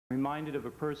Reminded of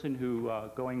a person who,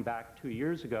 going back 2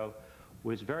 years ago,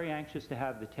 was very anxious to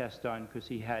have the test done because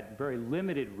he had very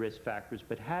limited risk factors,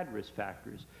 but had risk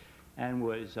factors, and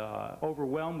was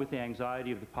overwhelmed with the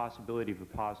anxiety of the possibility of a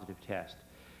positive test.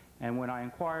 And when I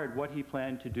inquired what he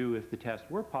planned to do if the tests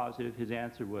were positive, his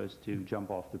answer was to jump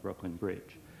off the Brooklyn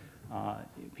Bridge.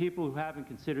 People who haven't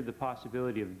considered the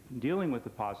possibility of dealing with the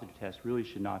positive test really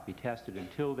should not be tested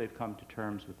until they've come to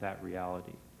terms with that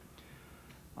reality.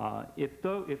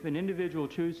 If an individual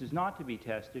chooses not to be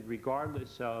tested,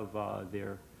 regardless of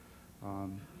their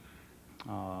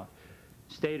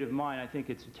state of mind, I think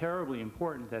it's terribly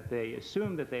important that they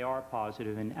assume that they are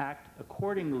positive and act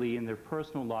accordingly in their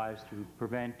personal lives to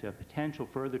prevent potential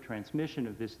further transmission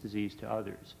of this disease to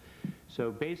others.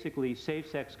 So basically, safe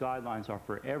sex guidelines are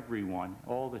for everyone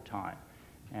all the time.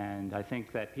 And I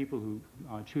think that people who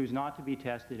choose not to be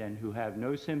tested and who have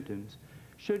no symptoms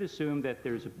should assume that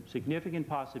there's a significant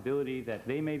possibility that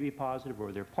they may be positive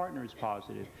or their partner is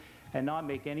positive, and not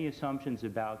make any assumptions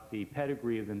about the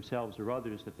pedigree of themselves or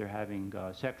others that they're having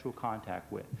sexual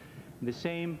contact with. The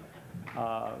same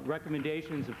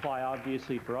recommendations apply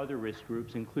obviously for other risk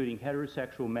groups, including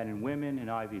heterosexual men and women and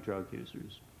IV drug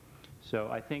users. So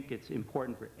I think it's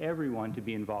important for everyone to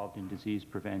be involved in disease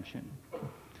prevention.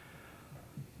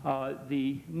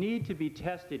 The need to be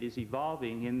tested is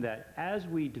evolving in that as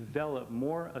we develop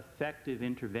more effective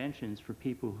interventions for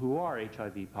people who are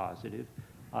HIV positive,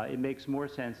 it makes more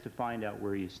sense to find out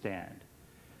where you stand.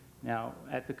 Now,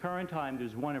 at the current time,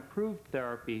 there's one approved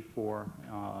therapy for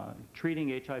treating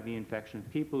HIV infection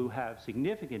of people who have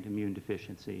significant immune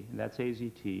deficiency, and that's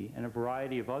AZT, and a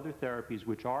variety of other therapies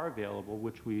which are available,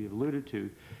 which we alluded to,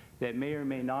 that may or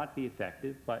may not be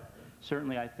effective, but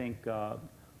certainly I think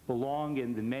belong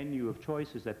in the menu of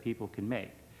choices that people can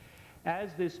make.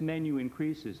 As this menu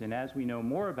increases and as we know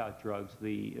more about drugs,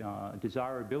 the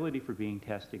desirability for being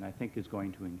testing, I think, is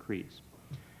going to increase.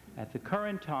 At the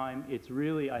current time, it's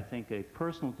really, I think, a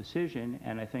personal decision,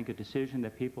 and I think a decision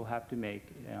that people have to make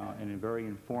in a very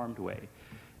informed way.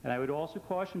 And I would also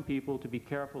caution people to be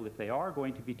careful if they are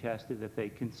going to be tested, that they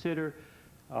consider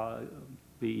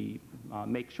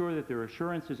make sure that there are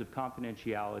assurances of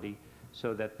confidentiality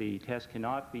so that the test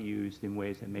cannot be used in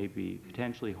ways that may be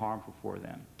potentially harmful for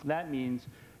them. That means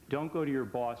don't go to your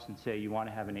boss and say you want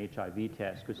to have an HIV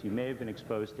test because you may have been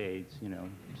exposed to AIDS,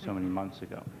 so many months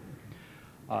ago.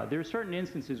 There are certain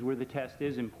instances where the test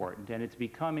is important, and it's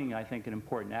becoming, I think, an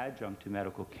important adjunct to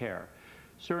medical care.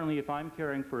 Certainly, if I'm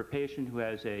caring for a patient who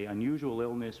has an unusual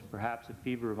illness, perhaps a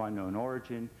fever of unknown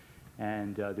origin,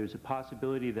 and there's a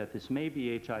possibility that this may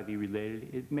be HIV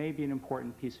related, it may be an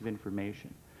important piece of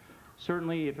information.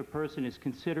 Certainly, if a person is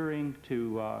considering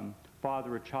to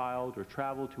father a child or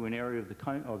travel to an area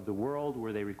of the world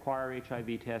where they require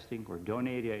HIV testing, or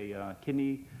donate a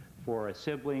kidney for a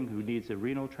sibling who needs a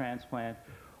renal transplant,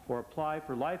 or apply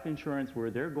for life insurance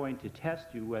where they're going to test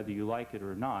you whether you like it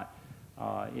or not,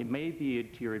 it may be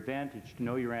to your advantage to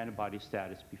know your antibody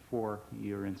status before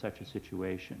you're in such a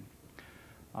situation.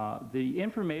 The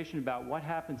information about what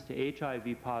happens to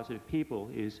HIV-positive people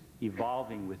is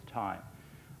evolving with time.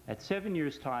 At 7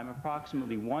 years' time,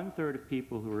 approximately 1/3 of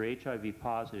people who are HIV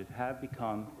positive have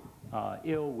become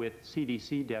ill with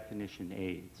CDC definition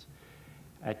AIDS.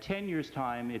 At 10 years'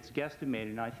 time, it's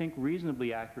guesstimated, and I think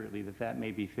reasonably accurately, that that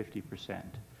may be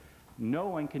 50%. No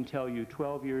one can tell you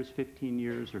 12 years, 15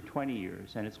 years, or 20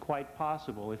 years, and it's quite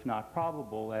possible, if not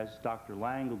probable, as Dr.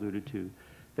 Lange alluded to,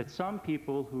 that some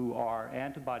people who are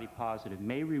antibody positive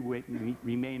may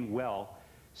remain well,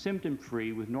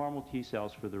 symptom-free, with normal T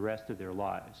cells for the rest of their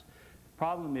lives. The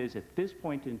problem is, at this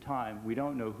point in time, we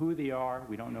don't know who they are,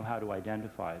 we don't know how to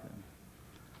identify them.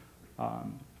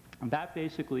 That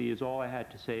basically is all I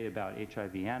had to say about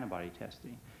HIV antibody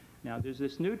testing. Now, there's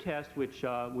this new test which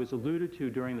was alluded to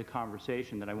during the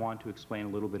conversation that I want to explain a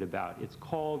little bit about. It's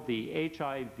called the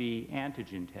HIV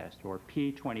antigen test, or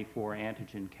P24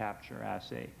 antigen capture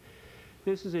assay.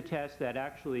 This is a test that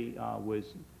actually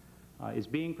is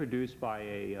being produced by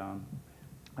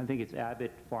I think it's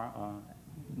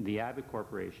the Abbott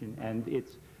Corporation, and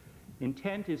its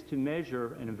intent is to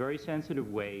measure in a very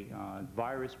sensitive way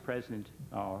virus present,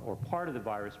 or part of the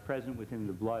virus present within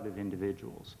the blood of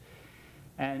individuals.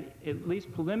 And at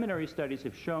least preliminary studies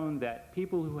have shown that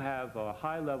people who have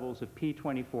high levels of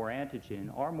P24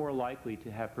 antigen are more likely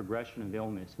to have progression of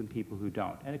illness than people who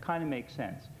don't. And it kind of makes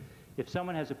sense. If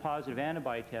someone has a positive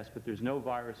antibody test but there's no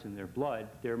virus in their blood,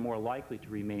 they're more likely to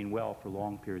remain well for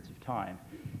long periods of time.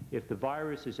 If the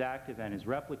virus is active and is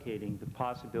replicating, the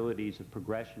possibilities of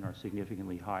progression are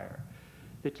significantly higher.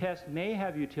 the test may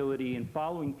have utility in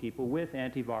following people with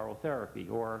antiviral therapy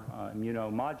or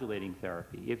immunomodulating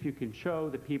therapy. If you can show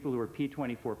that people who are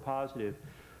P24 positive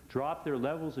drop their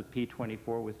levels of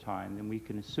P24 with time, then we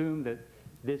can assume that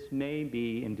this may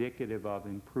be indicative of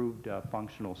improved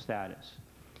functional status.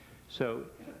 So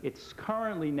it's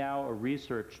currently now a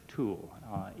research tool.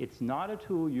 It's not a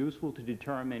tool useful to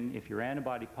determine if you're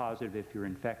antibody positive, if you're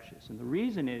infectious. And the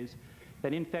reason is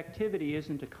that infectivity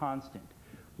isn't a constant.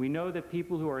 We know that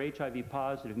people who are HIV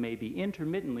positive may be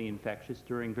intermittently infectious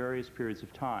during various periods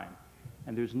of time.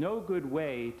 And there's no good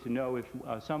way to know if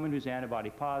someone who's antibody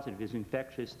positive is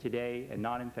infectious today and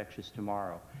not infectious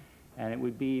tomorrow. And it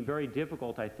would be very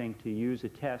difficult, I think, to use a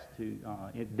test to,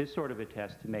 this sort of a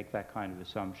test to make that kind of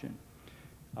assumption.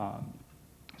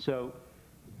 So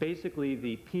basically,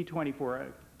 the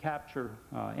P24 capture,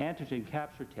 antigen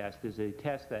capture test is a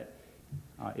test that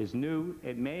is new.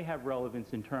 It may have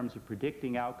relevance in terms of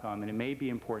predicting outcome, and it may be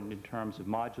important in terms of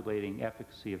modulating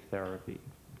efficacy of therapy.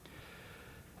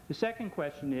 The second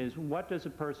question is, what does a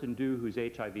person do who's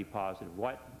HIV positive?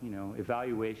 What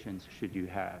evaluations should you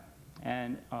have?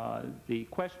 And the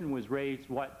question was raised,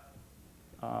 what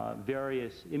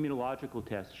various immunological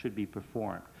tests should be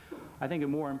performed? I think a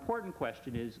more important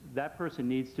question is that person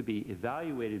needs to be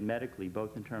evaluated medically,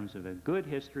 both in terms of a good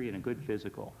history and a good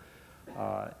physical.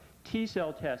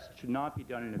 T-cell tests should not be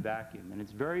done in a vacuum, and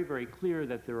it's very, very clear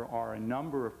that there are a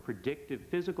number of predictive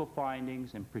physical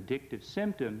findings and predictive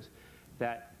symptoms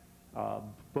that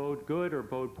bode good or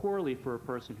bode poorly for a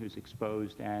person who's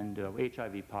exposed and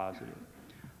HIV positive.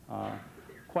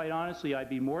 Quite honestly, I'd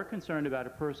be more concerned about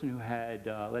a person who had,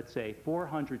 let's say,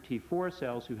 400 T4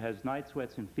 cells, who has night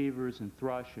sweats and fevers and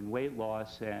thrush and weight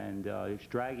loss and is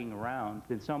dragging around,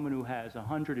 than someone who has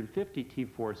 150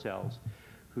 T4 cells,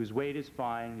 whose weight is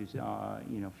fine, who's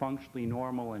functionally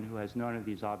normal, and who has none of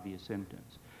these obvious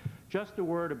symptoms. Just a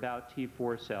word about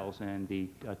T4 cells and the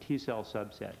T-cell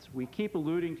subsets. We keep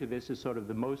alluding to this as sort of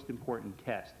the most important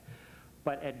test.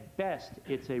 But at best,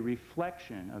 it's a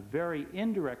reflection, a very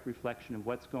indirect reflection of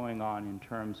what's going on in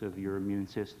terms of your immune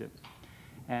system.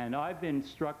 And I've been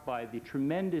struck by the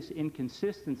tremendous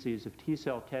inconsistencies of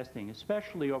T-cell testing,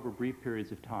 especially over brief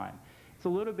periods of time. It's a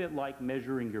little bit like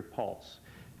measuring your pulse.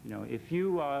 If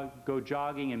you go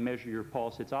jogging and measure your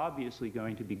pulse, it's obviously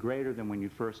going to be greater than when you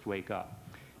first wake up.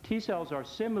 T-cells are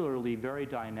similarly very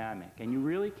dynamic, and you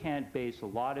really can't base a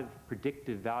lot of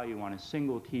predictive value on a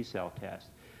single T-cell test.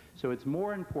 So it's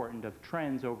more important of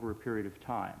trends over a period of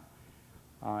time.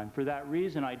 And for that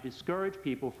reason, I discourage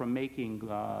people from making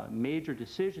major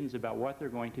decisions about what they're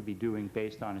going to be doing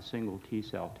based on a single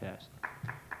T-cell test.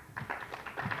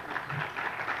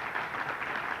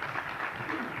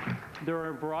 There are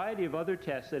a variety of other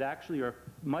tests that actually are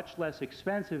much less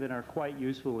expensive and are quite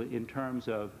useful in terms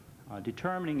of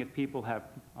determining if people have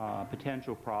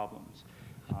potential problems.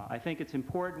 I think it's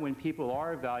important when people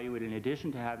are evaluated, in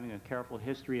addition to having a careful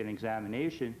history and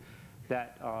examination,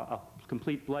 that a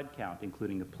complete blood count,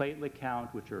 including a platelet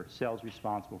count, which are cells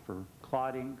responsible for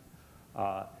clotting,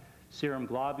 serum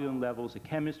globulin levels, a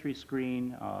chemistry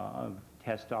screen, a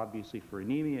test obviously for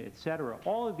anemia, etc.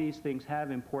 All of these things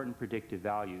have important predictive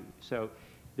value. So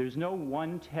there's no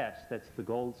one test that's the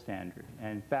gold standard.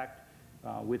 And in fact,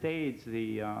 with AIDS,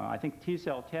 I think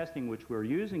T-cell testing, which we're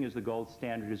using as the gold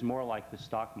standard, is more like the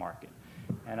stock market.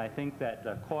 And I think that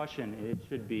caution, it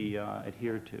should be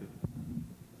adhered to.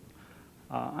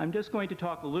 I'm just going to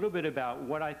talk a little bit about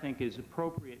what I think is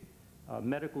appropriate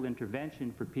medical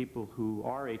intervention for people who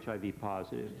are HIV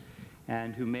positive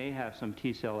and who may have some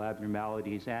T-cell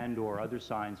abnormalities and or other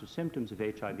signs or symptoms of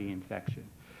HIV infection.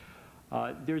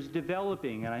 There's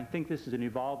developing, and I think this is an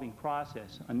evolving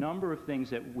process, a number of things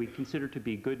that we consider to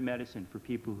be good medicine for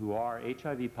people who are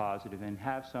HIV positive and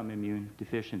have some immune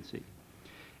deficiency.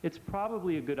 It's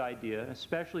probably a good idea,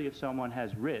 especially if someone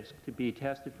has risk, to be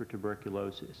tested for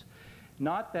tuberculosis.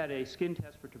 Not that a skin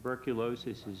test for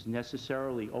tuberculosis is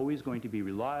necessarily always going to be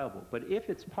reliable, but if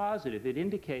it's positive, it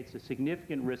indicates a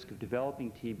significant risk of developing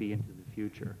TB into the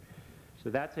future. So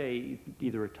that's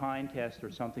either a time test or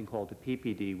something called a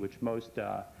PPD, which most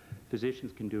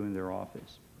physicians can do in their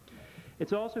office.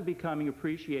 It's also becoming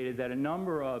appreciated that a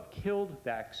number of killed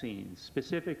vaccines,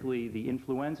 specifically the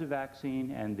influenza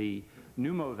vaccine and the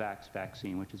pneumovax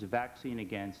vaccine, which is a vaccine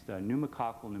against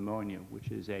pneumococcal pneumonia, which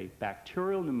is a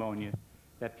bacterial pneumonia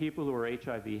that people who are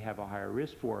HIV have a higher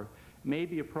risk for, may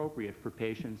be appropriate for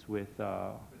patients with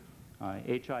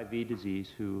HIV disease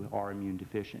who are immune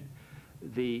deficient.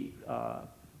 The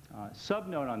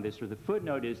subnote on this, or the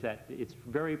footnote, is that it's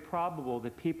very probable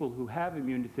that people who have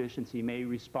immune deficiency may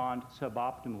respond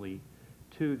suboptimally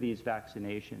to these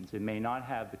vaccinations. It may not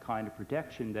have the kind of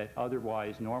protection that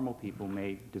otherwise normal people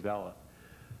may develop.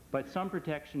 But some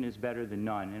protection is better than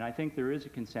none, and I think there is a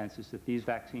consensus that these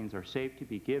vaccines are safe to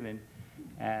be given,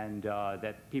 and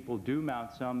that people do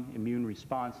mount some immune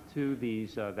response to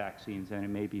these vaccines, and it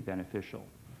may be beneficial.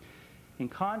 In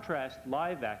contrast,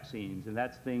 live vaccines, and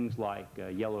that's things like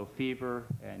yellow fever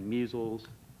and measles,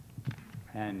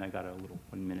 and I got a little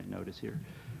 1-minute notice here,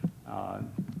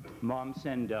 mumps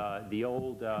and the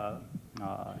old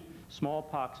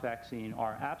smallpox vaccine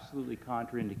are absolutely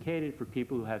contraindicated for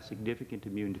people who have significant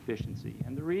immune deficiency.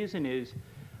 And the reason is,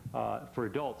 for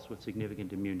adults with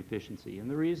significant immune deficiency, and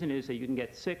the reason is that you can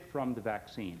get sick from the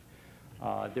vaccine.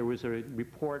 There was a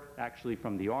report actually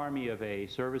from the Army of a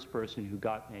service person who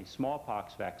got a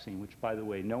smallpox vaccine, which by the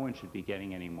way no one should be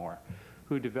getting anymore,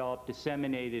 who developed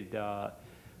disseminated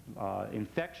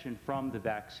infection from the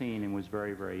vaccine and was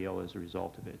very, very ill as a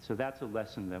result of it. So that's a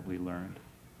lesson that we learned.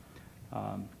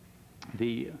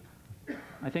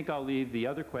 I think I'll leave the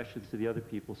other questions to the other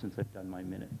people since I've done my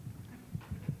minute.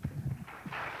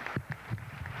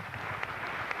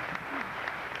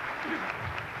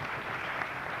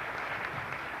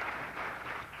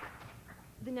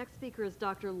 The next speaker is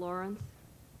Dr. Laurence.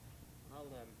 I'll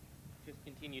just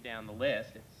continue down the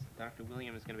list. Dr.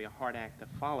 Williams is going to be a hard act to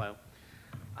follow.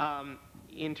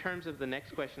 In terms of the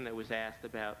next question that was asked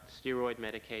about steroid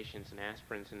medications and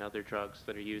aspirins and other drugs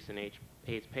that are used in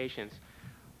AIDS patients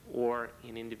or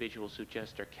in individuals who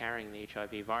just are carrying the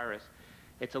HIV virus,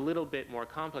 it's a little bit more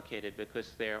complicated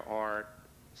because there are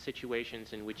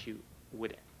situations in which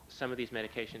some of these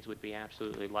medications would be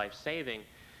absolutely life-saving,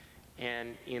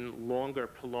 and in longer,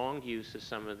 prolonged use of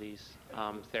some of these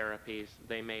therapies,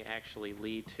 they may actually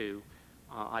lead to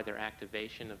either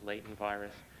activation of latent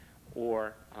virus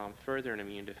or further an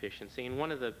immune deficiency. And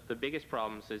one of the biggest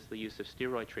problems is the use of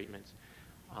steroid treatments.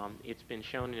 It's been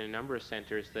shown in a number of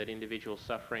centers that individuals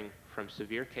suffering from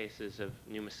severe cases of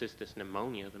pneumocystis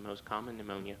pneumonia, the most common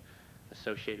pneumonia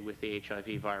associated with the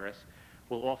HIV virus,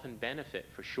 will often benefit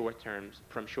from short-term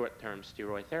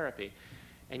steroid therapy.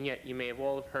 And yet you may have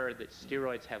all heard that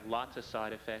steroids have lots of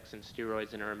side effects, and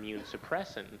steroids are immune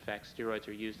suppressant. In fact, steroids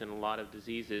are used in a lot of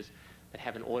diseases that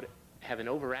have an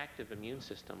overactive immune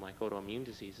system, like autoimmune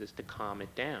diseases, to calm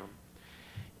it down.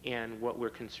 And what we're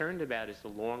concerned about is the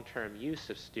long-term use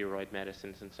of steroid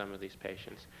medicines in some of these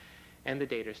patients. And the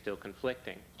data are still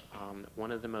conflicting.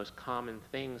 One of the most common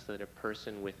things that a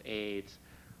person with AIDS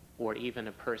or even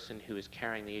a person who is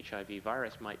carrying the HIV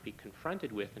virus might be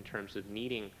confronted with in terms of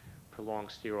needing prolonged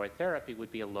steroid therapy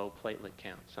would be a low platelet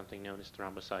count, something known as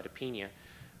thrombocytopenia.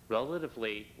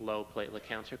 Relatively low platelet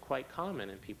counts are quite common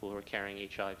in people who are carrying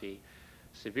HIV.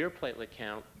 Severe platelet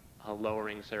count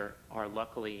lowerings are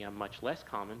luckily much less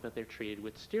common, but they're treated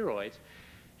with steroids.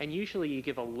 And usually you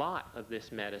give a lot of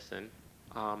this medicine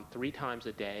 3 times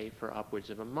a day for upwards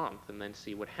of a month and then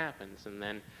see what happens. And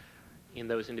then in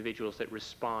those individuals that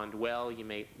respond well, you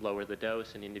may lower the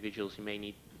dose. In individuals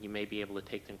you may be able to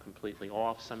take them completely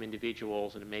off. Some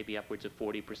individuals, and it may be upwards of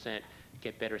 40%,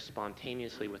 get better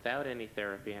spontaneously without any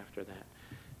therapy after that.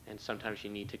 And sometimes you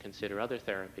need to consider other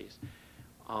therapies.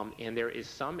 And there is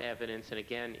some evidence, and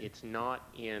again, it's not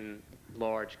in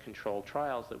large controlled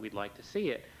trials that we'd like to see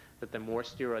it, that the more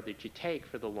steroid that you take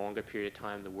for the longer period of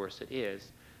time, the worse it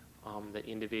is. That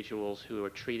individuals who are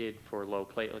treated for low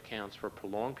platelet counts for a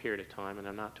prolonged period of time, and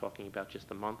I'm not talking about just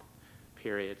the month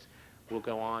periods, will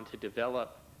go on to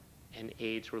develop an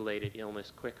AIDS-related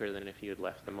illness quicker than if you had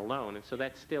left them alone. And so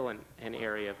that's still an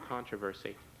area of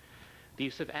controversy. The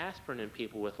use of aspirin in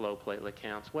people with low platelet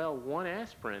counts, well, one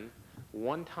aspirin,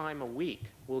 1 time a week,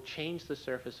 will change the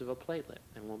surface of a platelet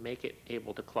and will make it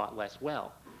able to clot less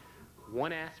well.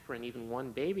 1 aspirin, even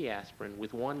 1 baby aspirin,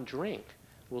 with 1 drink,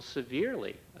 will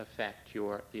severely affect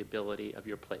the ability of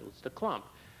your platelets to clump.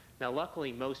 Now,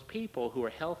 luckily, most people who are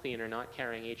healthy and are not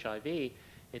carrying HIV,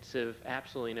 it's of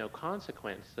absolutely no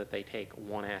consequence that they take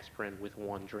 1 aspirin with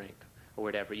 1 drink or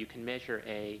whatever. You can measure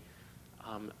a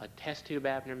test tube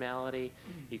abnormality.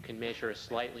 You can measure a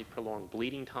slightly prolonged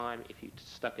bleeding time if you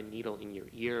stuck a needle in your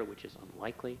ear, which is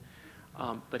unlikely.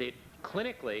 But it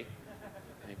clinically,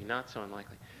 maybe not so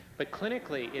unlikely, but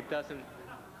clinically it doesn't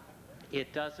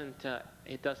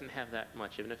have that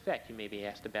much of an effect. You may be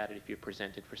asked about it if you're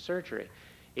presented for surgery.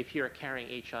 If you're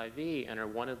carrying HIV and are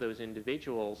one of those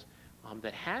individuals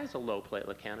that has a low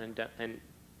platelet count and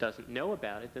doesn't know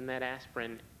about it, then that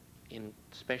aspirin,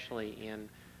 especially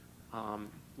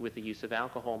with the use of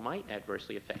alcohol, might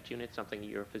adversely affect you, and it's something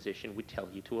your physician would tell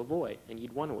you to avoid, and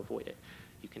you'd want to avoid it.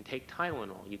 You can take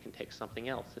Tylenol, you can take something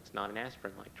else that's not an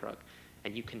aspirin-like drug,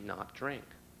 and you cannot drink.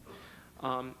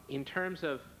 In terms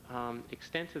of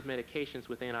extensive medications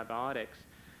with antibiotics,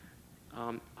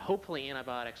 hopefully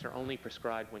antibiotics are only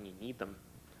prescribed when you need them.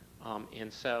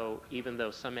 And so even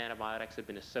though some antibiotics have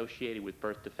been associated with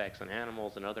birth defects in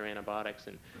animals, and other antibiotics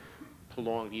and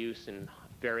prolonged use in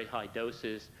very high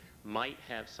doses might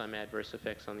have some adverse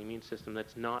effects on the immune system,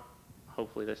 that's not,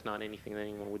 hopefully that's not anything that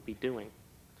anyone would be doing.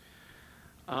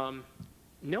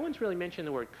 No one's really mentioned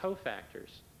the word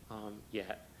cofactors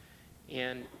yet.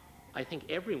 And I think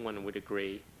everyone would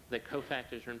agree that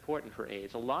cofactors are important for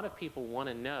AIDS. A lot of people want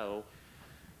to know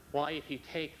why, if you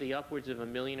take the upwards of 1.5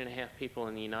 million people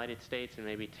in the United States and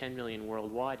maybe 10 million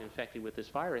worldwide infected with this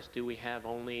virus, do we have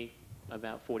only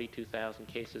about 42,000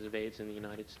 cases of AIDS in the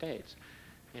United States?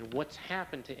 And what's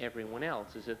happened to everyone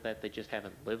else? Is it that they just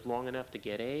haven't lived long enough to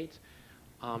get AIDS?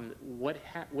 What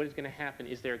is going to happen?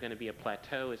 Is there going to be a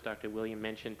plateau? As Dr. William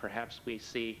mentioned, perhaps we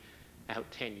see out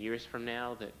 10 years from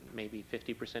now that maybe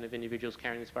 50% of individuals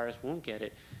carrying this virus won't get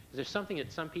it. Is there something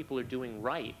that some people are doing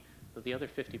right that the other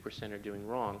 50% are doing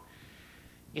wrong?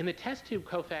 In the test tube,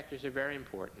 cofactors are very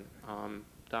important.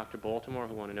 Dr. Baltimore,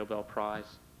 who won a Nobel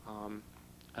Prize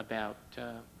about,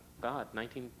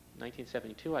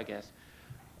 1972, I guess,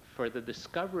 for the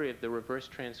discovery of the reverse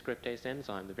transcriptase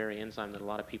enzyme, the very enzyme that a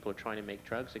lot of people are trying to make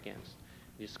drugs against.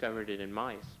 He discovered it in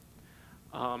mice.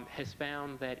 Has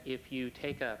found that if you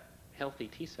take a healthy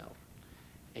T cell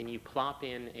and you plop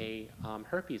in a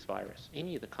herpes virus,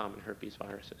 any of the common herpes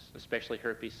viruses, especially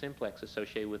herpes simplex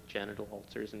associated with genital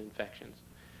ulcers and infections,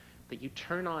 that you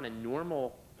turn on a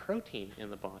normal protein in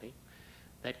the body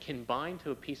that can bind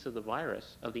to a piece of the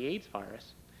virus, of the AIDS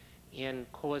virus,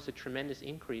 and cause a tremendous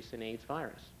increase in AIDS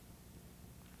virus,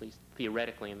 at least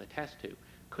theoretically in the test tube.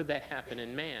 Could that happen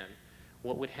in man?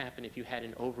 What would happen if you had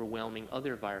an overwhelming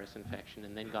other virus infection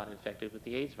and then got infected with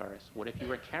the AIDS virus? What if you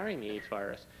were carrying the AIDS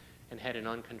virus and had an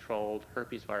uncontrolled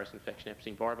herpes virus infection,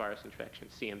 Epstein-Barr virus infection,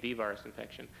 CMV virus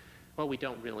infection? Well, we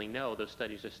don't really know. Those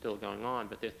studies are still going on,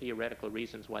 but there are theoretical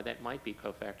reasons why that might be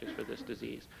cofactors for this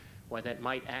disease, why that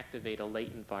might activate a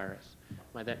latent virus,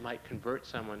 why that might convert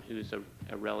someone who's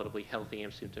a relatively healthy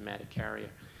asymptomatic carrier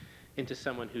into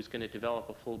someone who's going to develop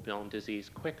a full-blown disease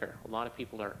quicker. A lot of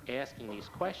people are asking these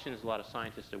questions. A lot of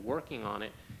scientists are working on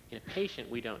it. In a patient,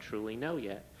 we don't truly know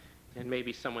yet. And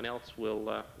maybe someone else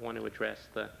will want to address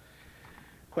the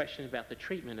question about the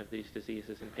treatment of these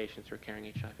diseases in patients who are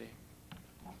carrying HIV.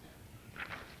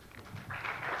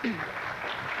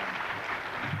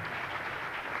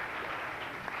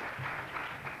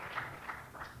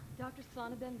 Dr.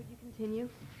 Sonnabend, would you continue?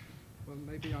 Well,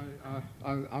 maybe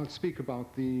I'll speak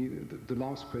about the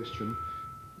last question.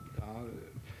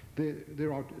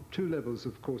 There are two levels,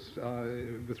 of course,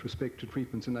 with respect to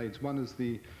treatments in AIDS. One is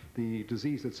the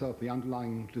disease itself, the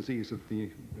underlying disease of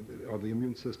the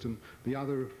immune system. The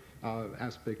other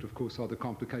aspect, of course, are the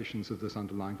complications of this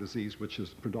underlying disease, which is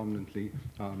predominantly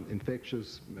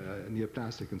infectious,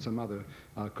 neoplastic, and some other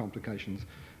complications.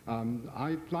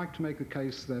 I'd like to make the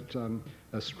case that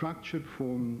a structured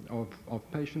form of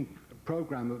patient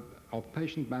program of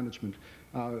patient management,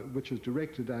 which is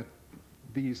directed at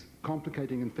these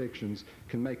complicating infections,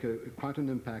 can make quite an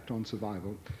impact on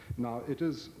survival. Now, it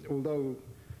is, although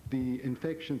the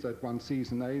infections that one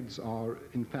sees in AIDS are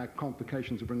in fact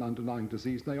complications of an underlying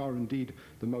disease, they are indeed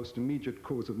the most immediate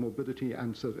cause of morbidity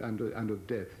and of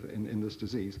death in this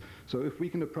disease. So if we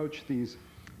can approach these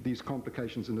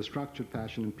complications in a structured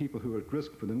fashion and people who are at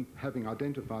risk for them, having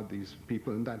identified these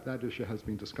people, and that issue has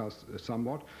been discussed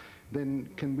somewhat, then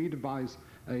can we devise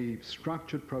a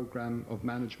structured program of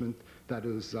management that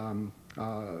is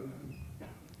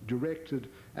directed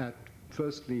at,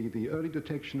 firstly, the early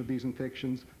detection of these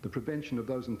infections, the prevention of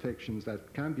those infections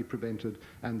that can be prevented,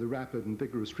 and the rapid and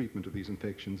vigorous treatment of these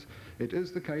infections. It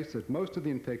is the case that most of the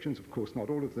infections, of course not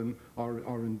all of them,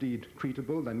 are indeed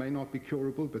treatable. They may not be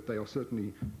curable, but they are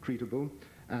certainly treatable.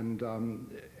 And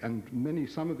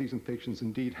some of these infections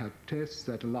indeed have tests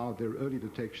that allow their early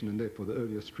detection and therefore the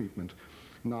earliest treatment.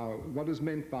 Now, what is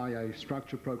meant by a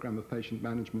structured program of patient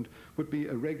management would be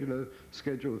a regular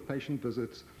schedule of patient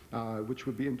visits, which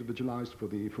would be individualized for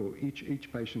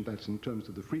each patient. That's in terms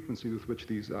of the frequency with which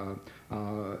these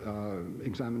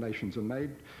examinations are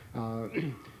made.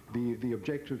 The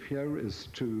objective here is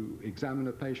to examine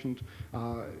a patient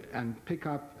and pick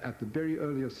up at the very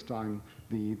earliest time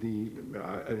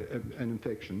an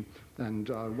infection, and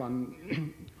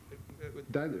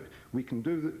that we can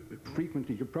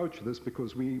frequently approach this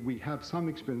because we have some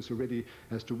experience already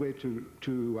as to where to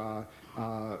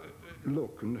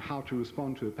look and how to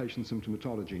respond to a patient's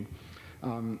symptomatology.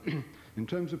 In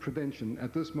terms of prevention,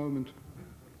 at this moment,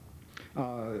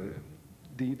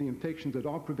 the infections that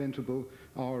are preventable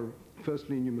are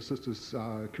firstly pneumocystis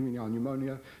carinii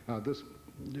pneumonia. This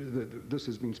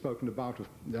has been spoken about,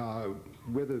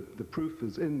 whether the proof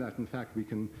is in that in fact we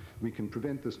can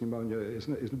prevent this pneumonia is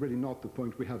really not the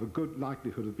point. We have a good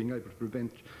likelihood of being able to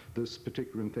prevent this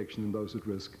particular infection in those at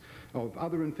risk. Of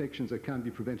other infections that can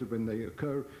be prevented when they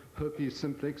occur, herpes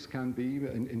simplex can be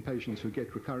in patients who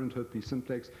get recurrent herpes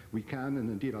simplex. We can, and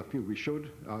indeed I feel we should,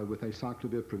 with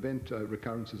acyclovir prevent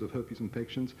recurrences of herpes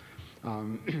infections.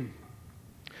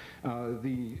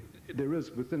 There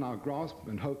is within our grasp,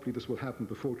 and hopefully this will happen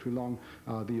before too long,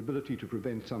 the ability to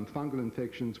prevent some fungal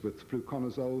infections with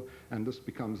fluconazole, and this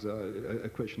becomes a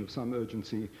question of some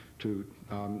urgency to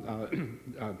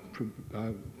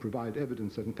provide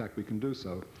evidence that in fact we can do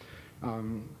so.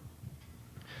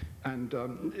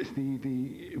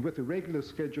 With a regular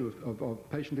schedule of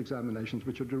patient examinations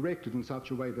which are directed in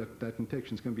such a way that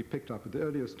infections can be picked up at the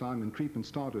earliest time and treatment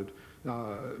started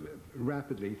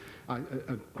rapidly,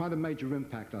 quite a major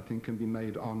impact, I think, can be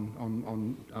made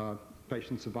on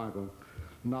patient survival.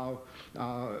 Now,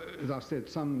 as I said,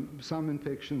 some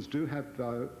infections do have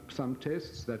some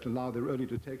tests that allow their early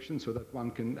detection so that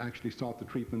one can actually start the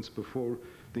treatments before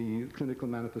the clinical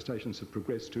manifestations have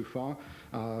progressed too far.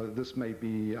 This may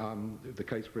be the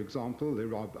case, for example,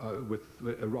 there are, with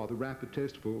a rather rapid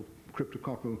test for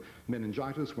cryptococcal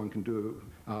meningitis, one can do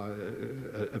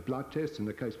a blood test in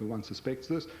the case where one suspects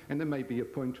this, and there may be a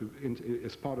point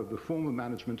as part of the formal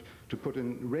management to put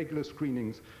in regular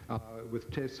screenings with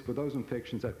tests for those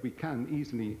infections that we can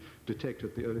easily detect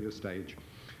at the earlier stage.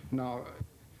 Now,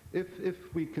 if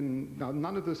we can, now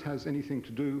none of this has anything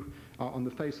to do on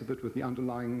the face of it with the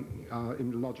underlying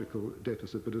immunological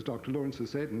deficit, but as Dr. Laurence has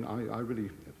said, and I really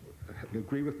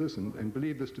agree with this and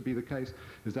believe this to be the case,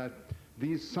 is that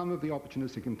some of the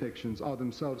opportunistic infections are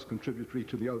themselves contributory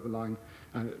to the underlying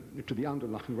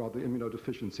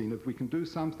immunodeficiency. And if we can do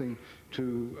something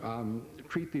to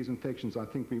treat these infections, I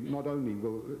think we not only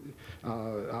will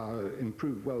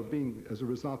improve well-being as a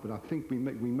result, but I think we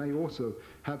may also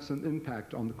have some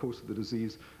impact on the course of the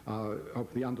disease, of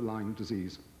the underlying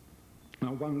disease.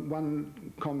 Now,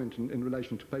 one comment in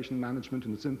relation to patient management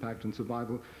and its impact on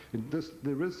survival.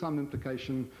 There is some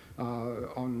implication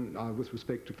with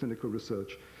respect to clinical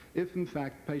research. If, in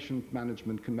fact, patient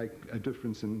management can make a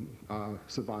difference in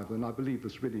survival, and I believe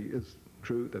this really is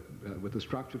true, that with a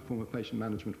structured form of patient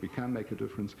management we can make a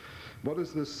difference, what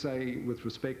does this say with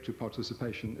respect to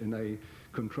participation in a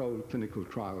controlled clinical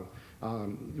trial?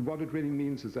 What it really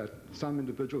means is that some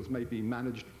individuals may be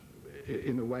managed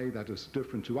in a way that is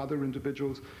different to other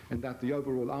individuals, and that the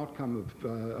overall outcome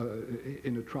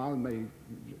in a trial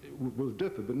will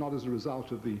differ, but not as a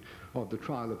result of the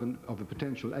trial of a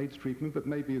potential AIDS treatment, but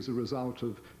maybe as a result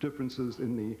of differences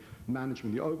in the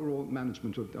management, the overall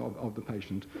management of the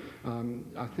patient.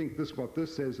 I think what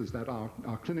this says is that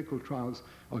our clinical trials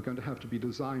are going to have to be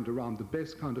designed around the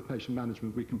best kind of patient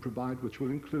management we can provide, which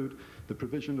will include the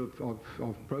provision of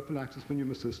prophylaxis for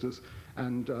pneumocystis,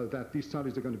 and that these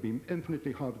studies are going to be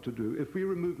infinitely harder to do. If we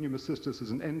remove pneumocystis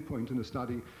as an endpoint in a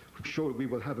study, sure, we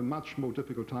will have a much more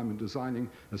difficult time in designing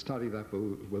a study that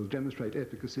will demonstrate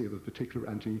efficacy of a particular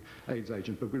anti-AIDS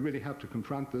agent. But we really have to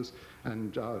confront this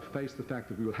and face the fact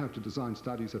that we will have to design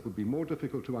studies that will be more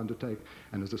difficult to undertake.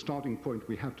 And as a starting point,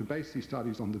 we have to base these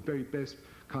studies on the very best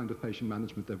kind of patient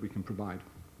management that we can provide.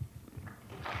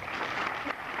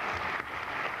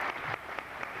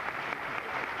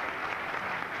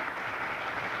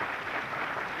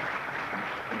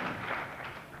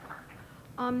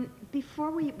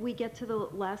 Before we get to the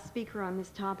last speaker on this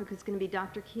topic, who's going to be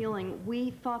Dr. Keeling,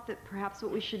 we thought that perhaps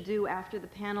what we should do after the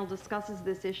panel discusses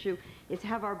this issue is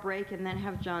have our break and then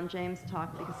have John James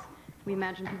talk, because we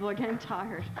imagine people are getting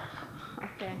tired.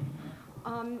 Okay.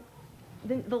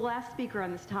 The last speaker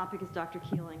on this topic is Dr.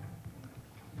 Keeling.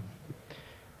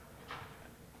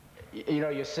 You know,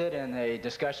 you sit in a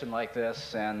discussion like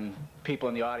this, and people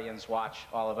in the audience watch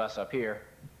all of us up here,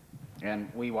 and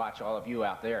we watch all of you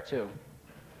out there, too.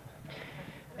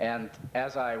 And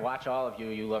as I watch all of you,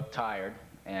 you look tired,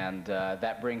 and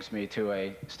that brings me to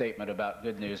a statement about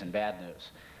good news and bad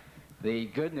news. The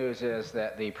good news is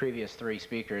that the previous three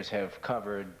speakers have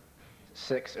covered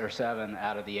 6 or 7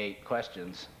 out of the 8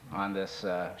 questions on this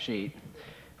sheet,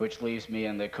 which leaves me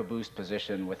in the caboose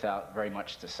position without very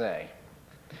much to say.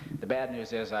 The bad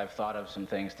news is I've thought of some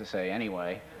things to say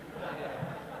anyway.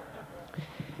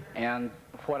 And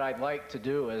what I'd like to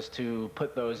do is to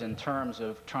put those in terms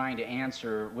of trying to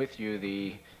answer with you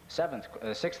the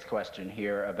 6th question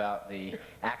here about the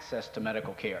access to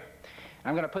medical care.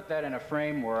 I'm going to put that in a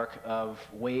framework of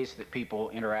ways that people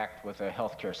interact with a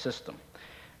healthcare system.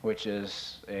 which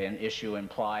is an issue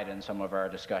implied in some of our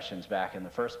discussions back in the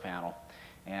first panel,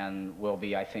 and will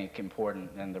be, I think,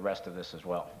 important in the rest of this as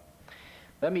well.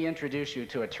 Let me introduce you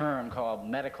to a term called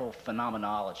medical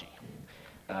phenomenology.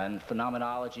 And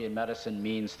phenomenology in medicine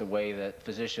means the way that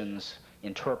physicians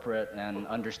interpret and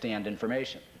understand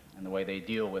information and the way they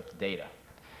deal with data.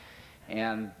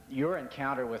 And your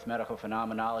encounter with medical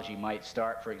phenomenology might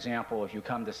start, for example, if you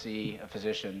come to see a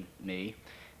physician, me,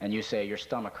 and you say your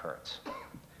stomach hurts.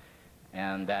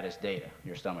 And that is data,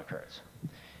 your stomach hurts.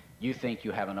 You think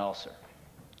you have an ulcer.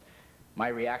 My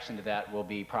reaction to that will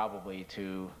be probably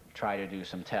to try to do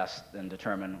some tests and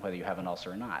determine whether you have an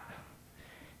ulcer or not.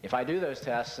 If I do those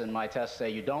tests and my tests say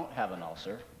you don't have an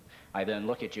ulcer, I then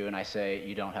look at you and I say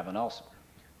you don't have an ulcer.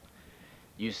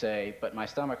 You say, but my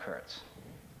stomach hurts.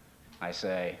 I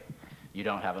say, you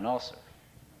don't have an ulcer.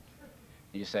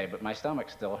 You say, but my stomach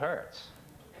still hurts.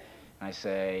 I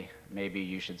say, maybe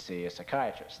you should see a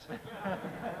psychiatrist.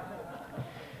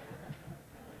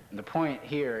 The point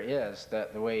here is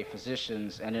that the way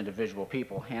physicians and individual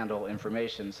people handle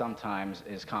information sometimes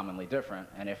is commonly different.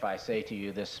 And if I say to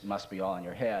you, this must be all in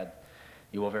your head,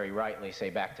 you will very rightly say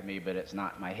back to me, but it's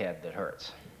not my head that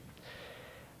hurts.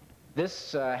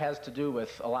 This has to do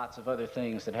with lots of other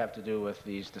things that have to do with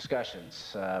these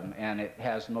discussions. And it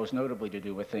has most notably to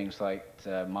do with things like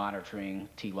monitoring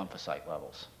T lymphocyte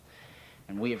levels.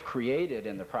 And we have created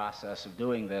in the process of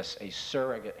doing this a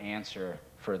surrogate answer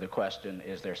for the question,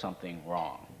 is there something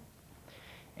wrong?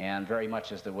 And very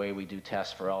much as the way we do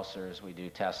tests for ulcers, we do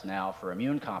tests now for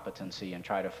immune competency and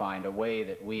try to find a way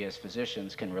that we as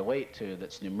physicians can relate to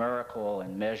that's numerical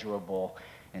and measurable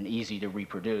and easy to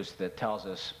reproduce that tells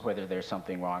us whether there's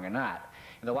something wrong or not.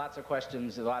 And there are lots of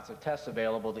questions, lots of tests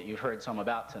available that you've heard some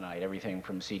about tonight, everything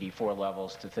from CD4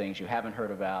 levels to things you haven't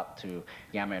heard about to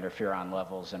gamma interferon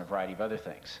levels and a variety of other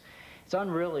things. It's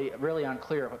really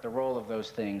unclear what the role of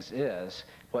those things is,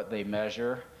 what they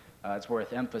measure. It's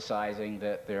worth emphasizing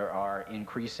that there are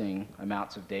increasing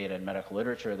amounts of data in medical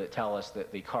literature that tell us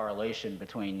that the correlation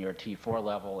between your T4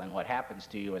 level and what happens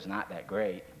to you is not that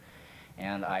great.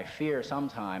 And I fear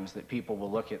sometimes that people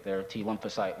will look at their T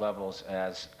lymphocyte levels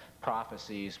as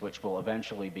prophecies which will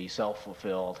eventually be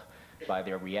self-fulfilled by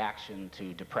their reaction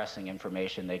to depressing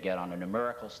information they get on a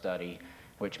numerical study,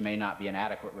 which may not be an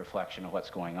adequate reflection of what's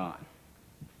going on.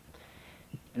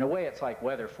 In a way, it's like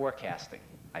weather forecasting,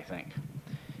 I think,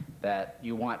 that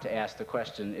you want to ask the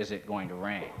question, is it going to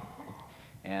rain?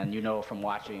 And you know from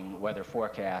watching weather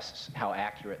forecasts how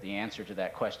accurate the answer to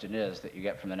that question is that you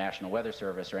get from the National Weather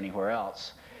Service or anywhere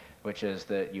else, which is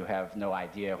that you have no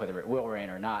idea whether it will rain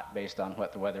or not based on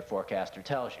what the weather forecaster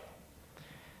tells you.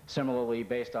 Similarly,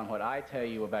 based on what I tell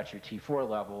you about your T4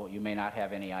 level, you may not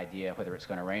have any idea whether it's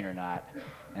going to rain or not.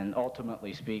 And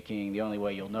ultimately speaking, the only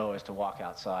way you'll know is to walk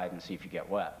outside and see if you get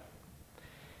wet.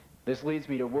 This leads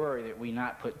me to worry that we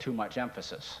not put too much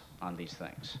emphasis on these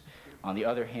things. On the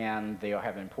other hand, they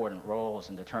have important roles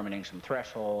in determining some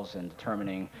thresholds and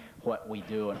determining what we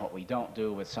do and what we don't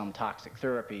do with some toxic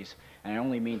therapies. And I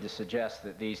only mean to suggest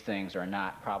that these things are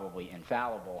not probably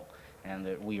infallible and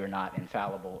that we are not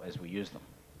infallible as we use them.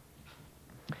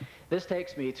 This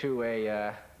takes me to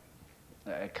a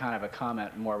kind of a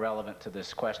comment more relevant to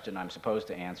this question I'm supposed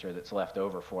to answer that's left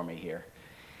over for me here.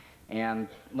 And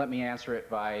let me answer it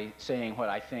by saying what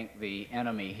I think the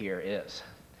enemy here is.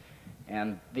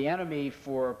 And the enemy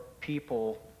for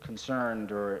people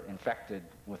concerned or infected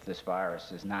with this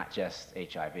virus is not just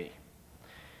HIV.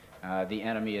 The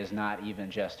enemy is not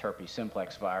even just herpes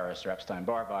simplex virus or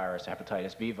Epstein-Barr virus,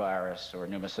 hepatitis B virus, or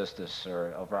pneumocystis,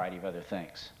 or a variety of other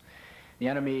things. The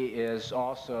enemy is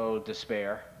also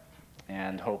despair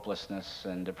and hopelessness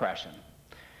and depression.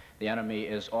 The enemy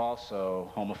is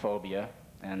also homophobia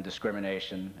and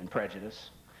discrimination and prejudice.